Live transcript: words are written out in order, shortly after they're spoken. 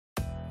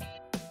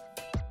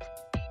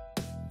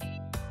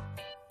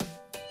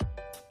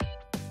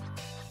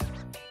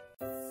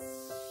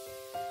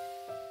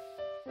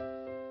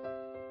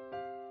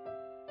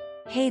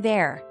Hey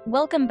there,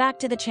 welcome back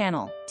to the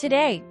channel.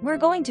 Today, we're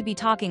going to be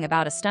talking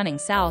about a stunning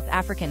South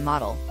African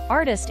model,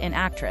 artist and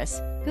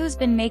actress, who's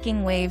been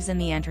making waves in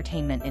the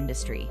entertainment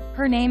industry.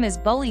 Her name is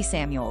Buhle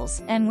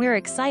Samuels, and we're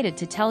excited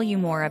to tell you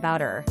more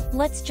about her.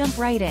 Let's jump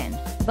right in.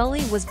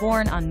 Buhle was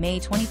born on May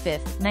 25,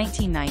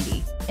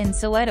 1990, in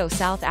Soweto,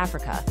 South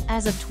Africa.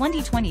 As of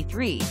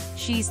 2023,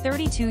 she's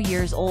 32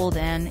 years old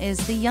and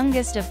is the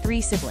youngest of 3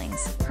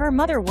 siblings. Her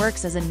mother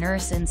works as a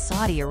nurse in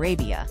Saudi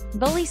Arabia.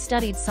 Buhle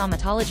studied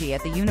somatology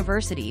at the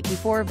university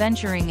before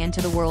venturing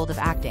into the world of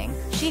acting.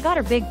 She got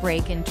her big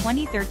break in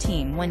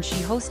 2013 when she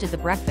hosted The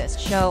Breakfast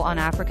Show on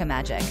Africa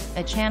Magic,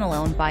 a channel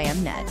owned by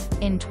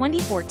Mnet. In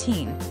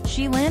 2014,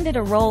 she landed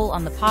a role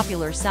on the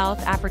popular South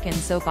African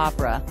soap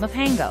opera,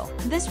 Muvhango.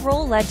 This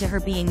role led to her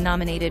being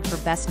nominated for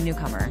Best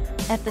Newcomer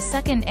at the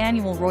 2nd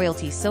Annual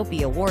Royalty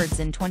Soapie Awards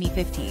in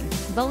 2015.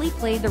 Buhle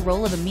played the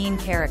role of a mean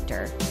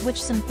character,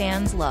 which some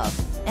fans love,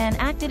 and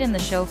acted in the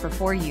show for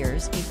 4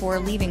 years before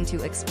leaving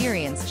to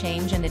experience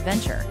change and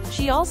adventure.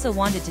 She also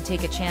wanted to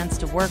take a chance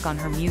to work on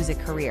her music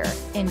career.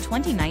 In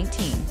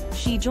 2019,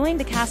 she joined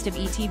the cast of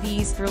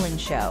ETV's thrilling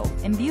show,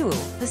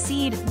 Buhle, the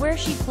Seed, where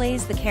she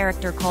plays the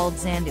character called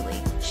Zanduli.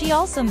 She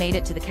also made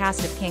it to the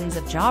cast of Kings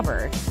of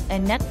Joburg, a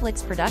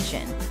Netflix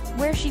production,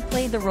 where she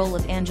played the role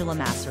of Angela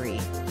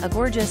Massari, a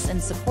gorgeous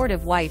and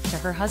supportive wife to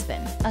her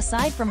husband.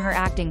 Aside from her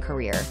acting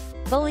career,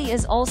 Buhle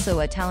is also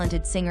a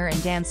talented singer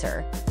and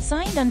dancer,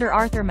 signed under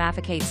Arthur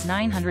Mafikate's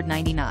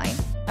 999,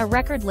 a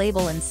record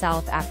label in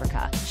South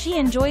Africa. She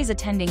enjoys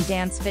attending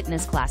dance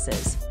fitness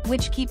classes,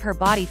 which keep her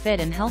body fit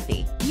and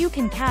healthy. You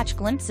can catch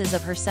glimpses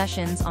of her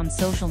sessions on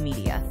social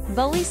media.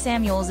 Buhle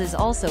Samuels is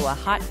also a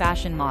hot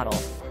fashion model,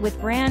 with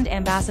brand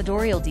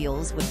ambassadorial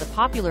deals with the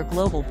popular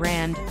global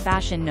brand,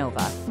 Fashion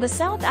Nova. The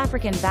South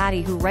African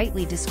baddie, who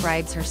rightly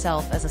describes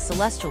herself as a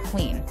celestial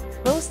queen,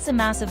 boasts a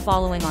massive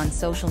following on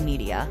social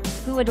media,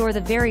 who adore the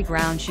very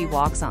ground she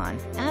walks on.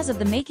 As of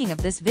the making of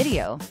this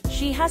video,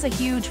 she has a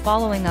huge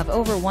following of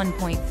over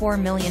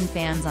 1.4 million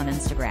fans on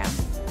Instagram.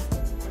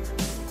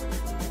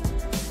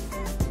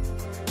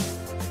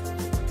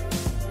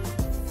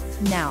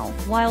 Now,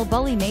 while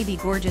Buhle may be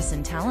gorgeous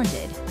and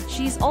talented,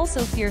 she's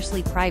also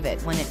fiercely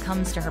private when it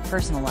comes to her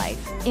personal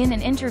life. In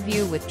an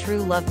interview with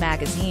True Love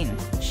magazine,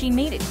 she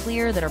made it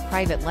clear that her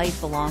private life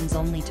belongs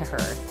only to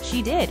her.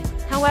 She did,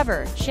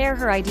 however, share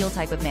her ideal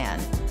type of man,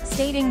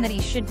 stating that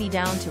he should be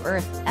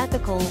down-to-earth,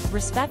 ethical,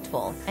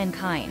 respectful, and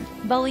kind.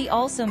 Buhle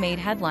also made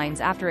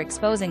headlines after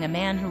exposing a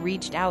man who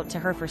reached out to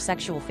her for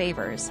sexual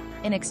favors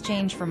in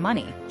exchange for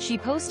money. She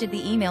posted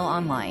the email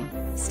online,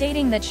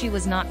 stating that she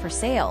was not for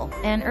sale,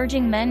 and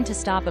urging men to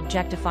stop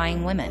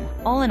objectifying women.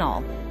 All in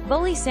all,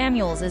 Buhle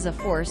Samuels is a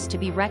force to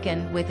be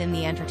reckoned with in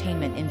the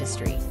entertainment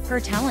industry. Her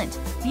talent,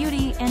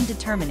 beauty, and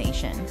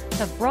determination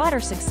have brought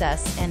her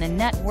success and a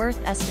net worth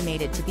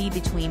estimated to be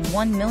between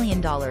 $1 million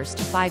to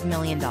 $5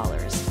 million.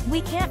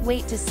 We can't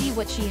wait to see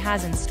what she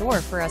has in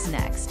store for us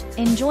next.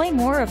 Enjoy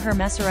more of her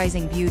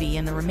mesmerizing beauty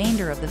in the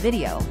remainder of the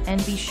video,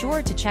 and be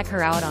sure to check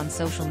her out on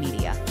social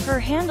media. Her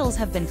handles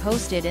have been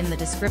posted in the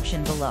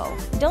description below.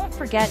 Don't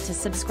forget to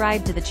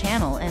subscribe to the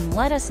channel and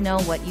let us know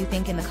what you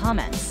think in the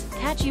comments.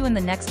 Catch you in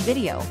the next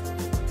video.